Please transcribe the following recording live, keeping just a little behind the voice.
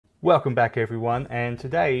Welcome back everyone, and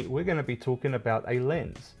today we're going to be talking about a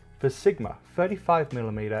lens for Sigma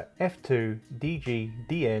 35mm f2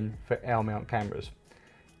 DG/DN for L mount cameras.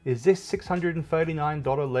 Is this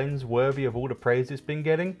 $639 lens worthy of all the praise it's been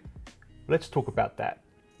getting? Let's talk about that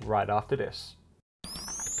right after this.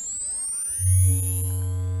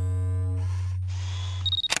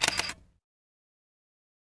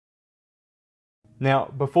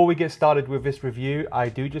 Now, before we get started with this review, I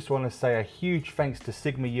do just want to say a huge thanks to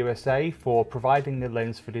Sigma USA for providing the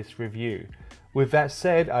lens for this review. With that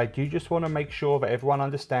said, I do just want to make sure that everyone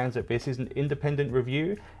understands that this is an independent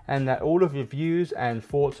review and that all of the views and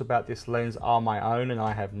thoughts about this lens are my own and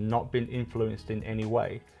I have not been influenced in any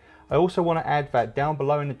way. I also want to add that down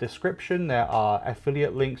below in the description there are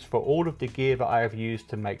affiliate links for all of the gear that I have used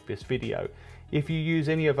to make this video. If you use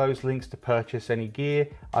any of those links to purchase any gear,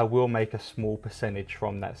 I will make a small percentage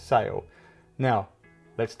from that sale. Now,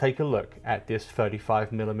 let's take a look at this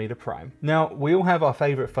 35mm prime. Now, we all have our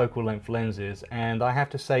favorite focal length lenses, and I have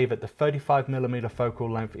to say that the 35mm focal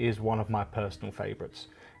length is one of my personal favorites.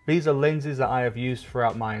 These are lenses that I have used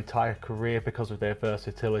throughout my entire career because of their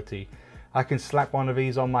versatility. I can slap one of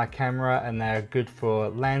these on my camera and they're good for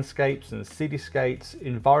landscapes and cityscapes,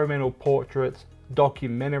 environmental portraits,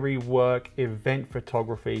 documentary work, event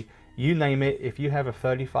photography, you name it. If you have a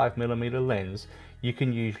 35mm lens, you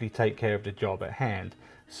can usually take care of the job at hand.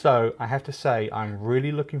 So I have to say I'm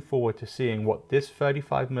really looking forward to seeing what this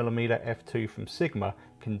 35mm f2 from Sigma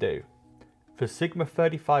can do. The Sigma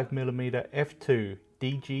 35mm f2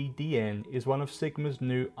 DG/DN is one of Sigma's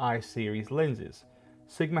new I-series lenses.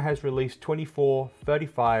 Sigma has released 24,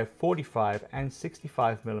 35, 45 and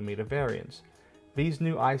 65mm variants. These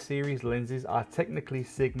new I-series lenses are technically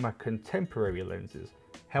Sigma contemporary lenses.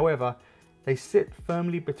 However, they sit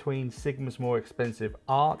firmly between Sigma's more expensive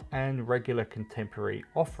art and regular contemporary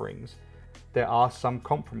offerings. There are some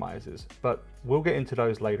compromises, but we'll get into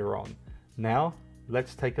those later on. Now,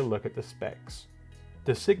 let's take a look at the specs.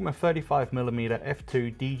 The Sigma 35mm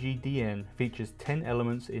f2 DG/DN features 10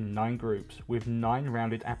 elements in 9 groups with 9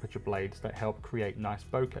 rounded aperture blades that help create nice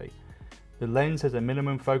bokeh. The lens has a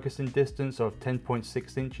minimum focusing distance of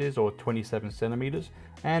 10.6 inches or 27 centimeters,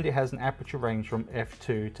 and it has an aperture range from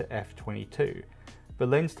f2 to f22. The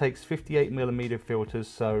lens takes 58mm filters,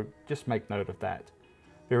 so just make note of that.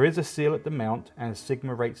 There is a seal at the mount, and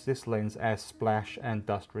Sigma rates this lens as splash and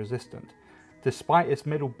dust resistant. Despite its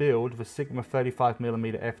metal build, the Sigma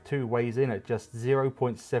 35mm f2 weighs in at just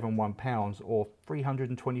 0.71 pounds or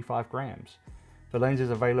 325 grams. The lens is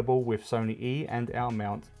available with Sony E and L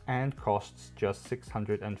mount and costs just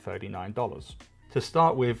 $639. To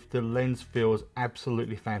start with, the lens feels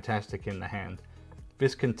absolutely fantastic in the hand.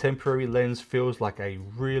 This contemporary lens feels like a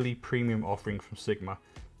really premium offering from Sigma.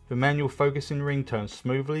 The manual focusing ring turns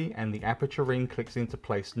smoothly and the aperture ring clicks into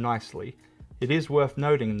place nicely. It is worth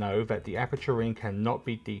noting though that the aperture ring cannot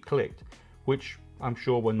be declicked, which I'm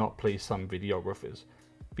sure will not please some videographers.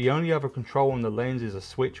 The only other control on the lens is a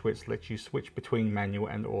switch which lets you switch between manual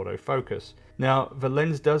and autofocus. Now, the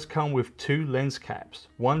lens does come with 2 lens caps,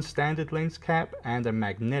 one standard lens cap and a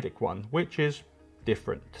magnetic one, which is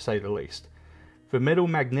different to say the least. The metal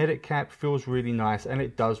magnetic cap feels really nice and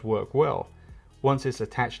it does work well. Once it's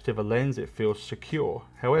attached to the lens, it feels secure.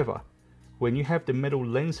 However, when you have the metal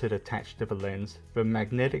lens hood attached to the lens, the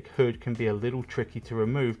magnetic hood can be a little tricky to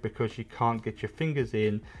remove because you can't get your fingers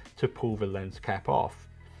in to pull the lens cap off.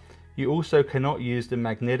 You also cannot use the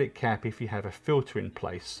magnetic cap if you have a filter in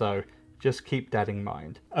place, so just keep that in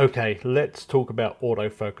mind. Okay, let's talk about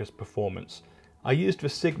autofocus performance. I used the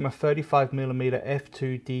Sigma 35mm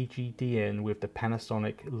f2 DG/DN with the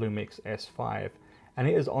Panasonic Lumix S5, and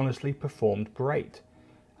it has honestly performed great.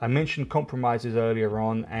 I mentioned compromises earlier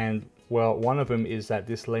on, and well, one of them is that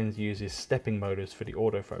this lens uses stepping motors for the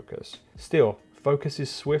autofocus. Still, focus is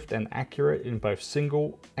swift and accurate in both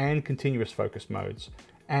single and continuous focus modes,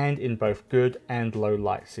 and in both good and low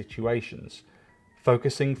light situations.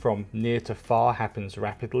 Focusing from near to far happens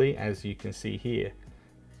rapidly, as you can see here.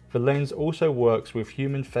 The lens also works with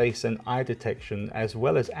human face and eye detection as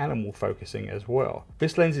well as animal focusing as well.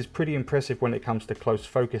 This lens is pretty impressive when it comes to close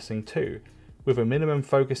focusing too. With a minimum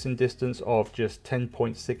focusing distance of just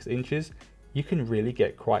 10.6 inches, you can really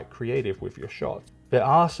get quite creative with your shots. There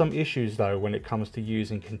are some issues though when it comes to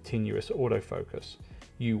using continuous autofocus.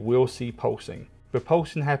 You will see pulsing. The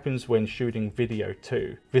pulsing happens when shooting video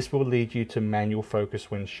too. This will lead you to manual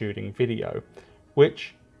focus when shooting video,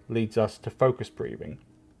 which leads us to focus breathing.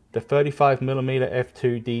 The 35mm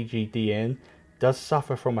f2 DG/DN does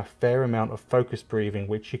suffer from a fair amount of focus breathing,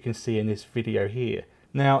 which you can see in this video here.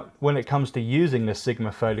 Now, when it comes to using the Sigma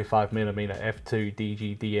 35mm f2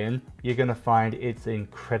 DGDN, you're going to find it's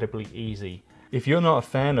incredibly easy. If you're not a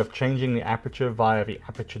fan of changing the aperture via the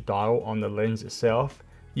aperture dial on the lens itself,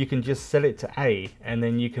 you can just set it to A, and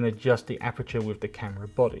then you can adjust the aperture with the camera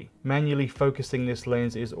body. Manually focusing this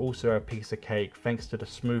lens is also a piece of cake thanks to the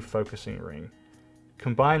smooth focusing ring.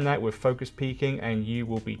 Combine that with focus peaking and you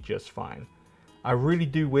will be just fine. I really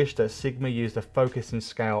do wish that Sigma used a focusing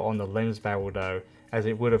scale on the lens barrel though, as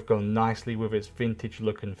it would have gone nicely with its vintage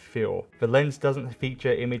look and feel. The lens doesn't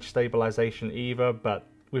feature image stabilization either, but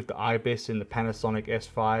with the IBIS in the Panasonic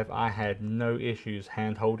S5, I had no issues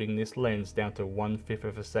hand holding this lens down to 1/5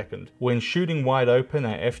 of a second. When shooting wide open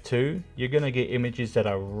at f2, you're going to get images that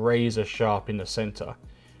are razor sharp in the center.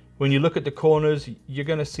 When you look at the corners, you're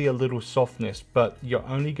going to see a little softness, but you're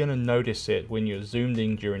only going to notice it when you're zoomed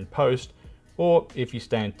in during post, or if you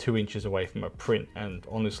stand 2 inches away from a print, and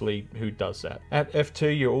honestly, who does that? At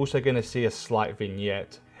f2, you're also going to see a slight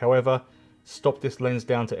vignette. However, stop this lens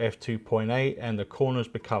down to f2.8 and the corners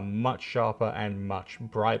become much sharper and much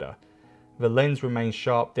brighter. The lens remains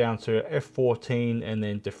sharp down to f14 and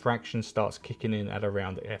then diffraction starts kicking in at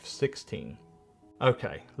around f16.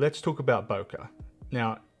 Okay, let's talk about bokeh.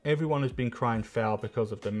 Now, everyone has been crying foul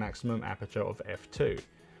because of the maximum aperture of f2.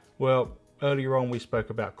 Well, earlier on we spoke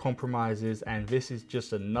about compromises, and this is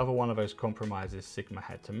just another one of those compromises Sigma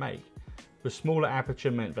had to make. The smaller aperture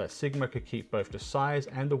meant that Sigma could keep both the size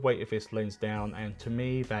and the weight of this lens down, and to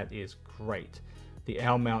me that is great. The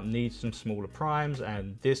L mount needs some smaller primes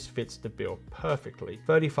and this fits the bill perfectly.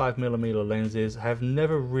 35mm lenses have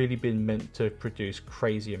never really been meant to produce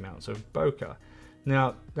crazy amounts of bokeh.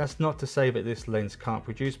 Now, that's not to say that this lens can't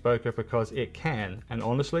produce bokeh, because it can, and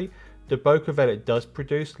honestly, the bokeh that it does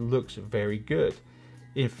produce looks very good.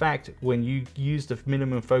 In fact, when you use the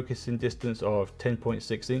minimum focusing distance of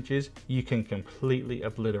 10.6 inches, you can completely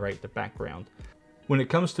obliterate the background. When it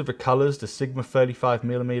comes to the colors the Sigma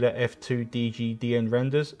 35mm f2 DGDN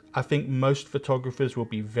renders, I think most photographers will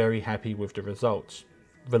be very happy with the results.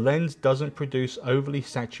 The lens doesn't produce overly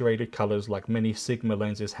saturated colors like many Sigma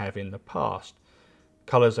lenses have in the past.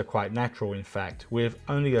 Colors are quite natural in fact, with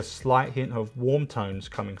only a slight hint of warm tones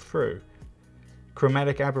coming through.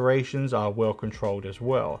 Chromatic aberrations are well controlled as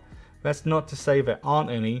well. That's not to say there aren't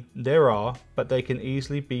any, there are, but they can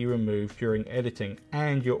easily be removed during editing,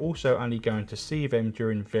 and you're also only going to see them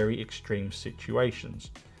during very extreme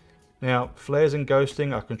situations. Now, flares and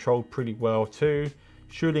ghosting are controlled pretty well too.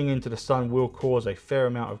 Shooting into the sun will cause a fair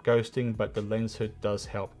amount of ghosting, but the lens hood does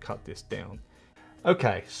help cut this down.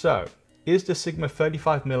 Okay, so is the Sigma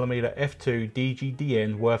 35mm f2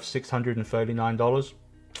 DGDN worth $639?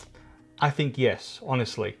 I think yes,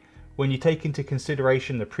 honestly. When you take into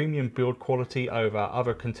consideration the premium build quality over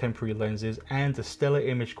other contemporary lenses and the stellar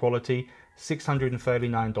image quality,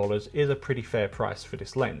 $639 is a pretty fair price for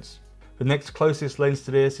this lens. The next closest lens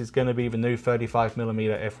to this is going to be the new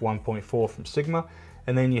 35mm f1.4 from Sigma,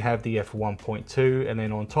 and then you have the f1.2, and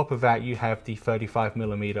then on top of that you have the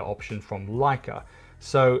 35mm option from Leica.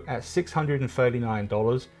 So at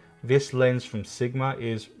 $639, this lens from Sigma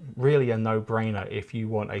is really a no-brainer if you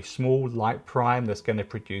want a small light prime that's going to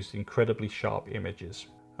produce incredibly sharp images.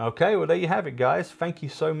 Okay, well there you have it guys. Thank you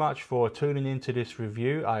so much for tuning into this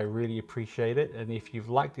review. I really appreciate it, and if you've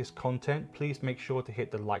liked this content, please make sure to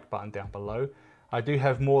hit the like button down below. I do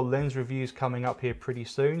have more lens reviews coming up here pretty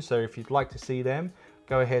soon, so if you'd like to see them,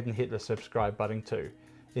 go ahead and hit the subscribe button too.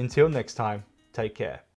 Until next time, take care.